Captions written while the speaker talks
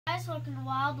guys, welcome to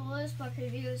Wild Willie's book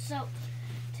reviews. So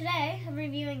today I'm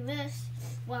reviewing this.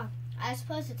 Well, I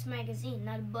suppose it's a magazine,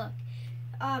 not a book.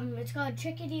 It's called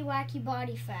ChickaDEE Wacky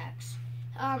Body Facts.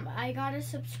 I got a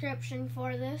subscription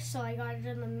for this, so I got it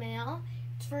in the mail.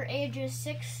 It's for ages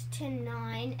 6 to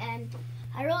 9, and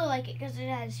I really like it because it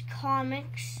has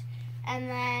comics. And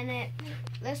then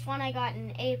this one I got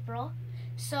in April.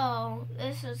 So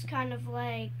this is kind of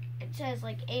like, it says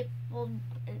like April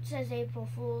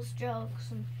Fool's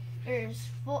jokes, and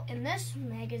in this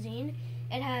magazine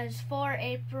it has 4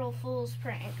 April Fool's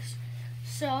pranks.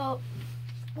 So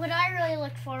what I really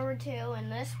look forward to in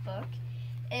this book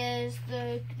is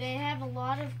they have a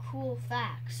lot of cool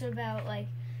facts about like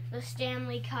the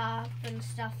Stanley Cup and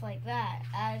stuff like that,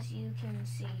 as you can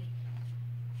see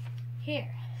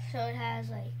here. So it has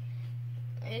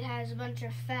a bunch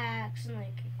of facts and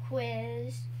like a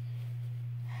quiz.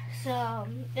 So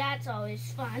that's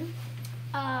always fun.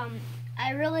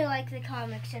 I really like the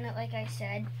comics in it, like I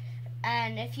said.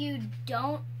 And if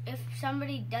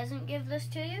somebody doesn't give this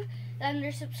to you, then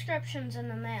there's subscriptions in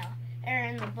the mail, or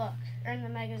in the book, or in the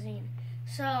magazine.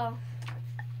 So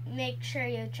make sure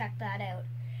you check that out.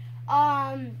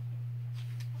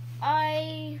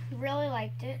 I really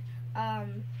liked it.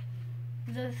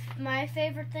 My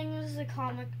favorite thing was the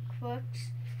comic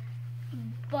books,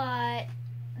 but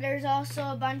there's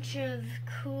also a bunch of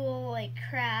cool like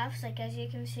crafts, like as you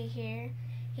can see here.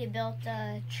 He built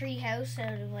a tree house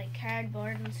out of like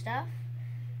cardboard and stuff.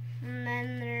 And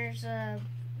then there's a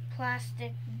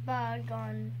plastic bug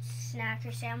on snack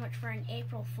or sandwich for an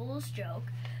April Fool's joke,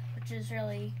 which is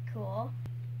really cool.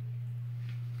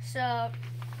 So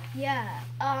yeah,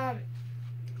 I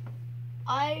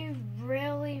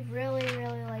really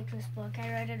like this book. I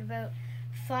read it about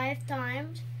 5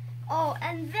 times. Oh,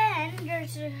 and then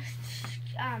there's a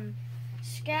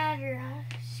scavenger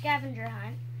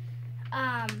hunt.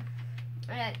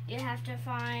 You have to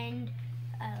find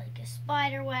like a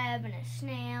spider web and a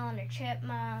snail and a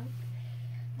chipmunk.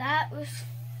 That was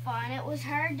fun. It was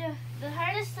the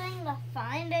hardest thing to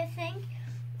find, I think,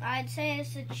 I'd say,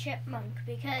 is the chipmunk,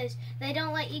 because they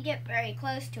don't let you get very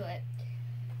close to it.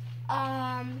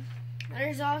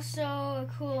 There's also a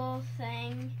cool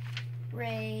thing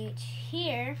right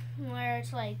here where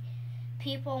it's like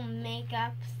people make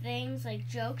up things like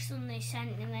jokes, and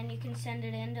then you can send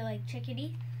it in to like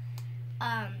ChickaDEE,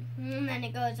 and then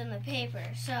it goes in the paper.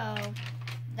 So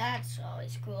that's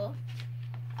always cool.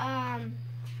 And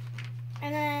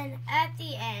then at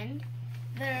the end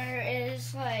there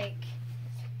is like,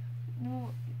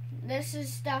 this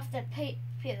is stuff that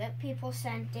people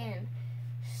sent in.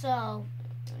 So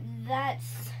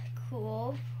that's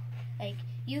cool. Like,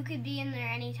 you could be in there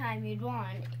anytime you'd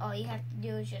want. All you have to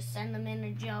do is just send them in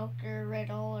a joke or a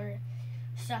riddle or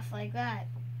stuff like that.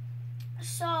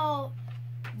 So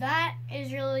that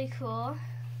is really cool.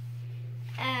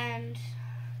 And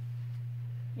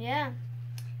yeah.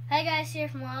 Hi guys, here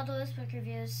from Wild Willie's Book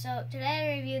Reviews. So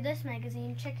today I reviewed this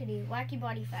magazine, ChickaDEE Wacky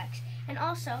Body Facts. And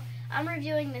also, I'm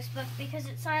reviewing this book because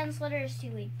it's Science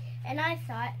Literacy Week. And I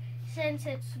thought, since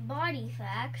it's body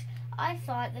facts, I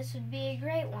thought this would be a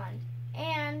great one.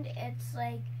 And it's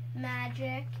like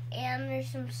magic, and there's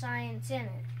some science in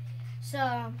it.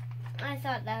 So I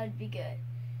thought that would be good.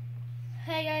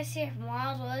 Hey guys, here from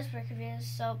Wild Willie's Book Reviews.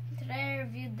 So today I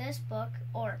reviewed this book,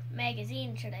 or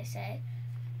magazine should I say,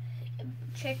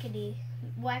 ChickaDEE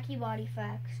Wacky Body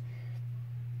Facts.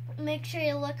 Make sure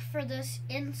you look for this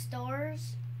in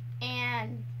stores,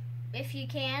 and if you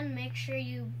can, make sure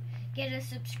you get a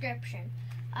subscription.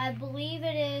 I believe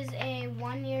it is a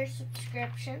 1-year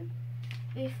subscription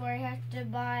before you have to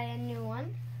buy a new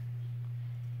one.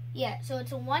 Yeah, so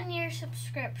it's a 1-year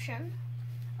subscription.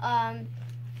 Now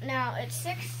it's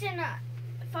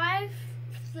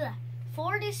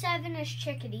 4 to 7 is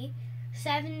ChickaDEE,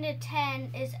 7 to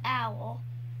 10 is Owl,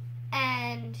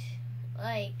 and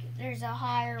like there's a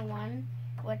higher one,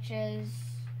 which is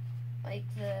like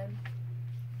the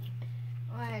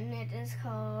one, it is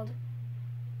called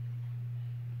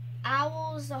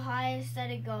Owl's the highest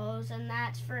that it goes, and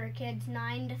that's for kids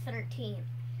 9 to 13,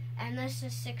 and this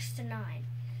is 6 to 9.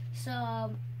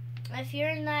 So if you're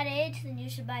in that age, then you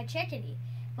should buy ChickaDEE.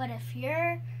 But if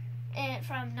you're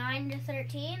from 9 to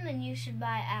 13, then you should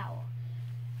buy Owl.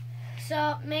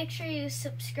 So make sure you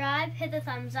subscribe, hit the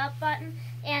thumbs up button,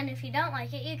 and if you don't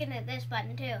like it, you can hit this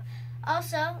button too.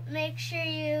 Also, make sure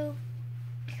you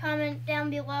comment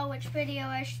down below which video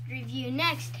I should review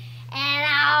next, and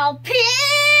I'll pin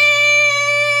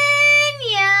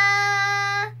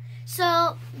ya!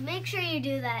 So make sure you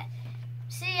do that.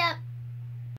 See ya!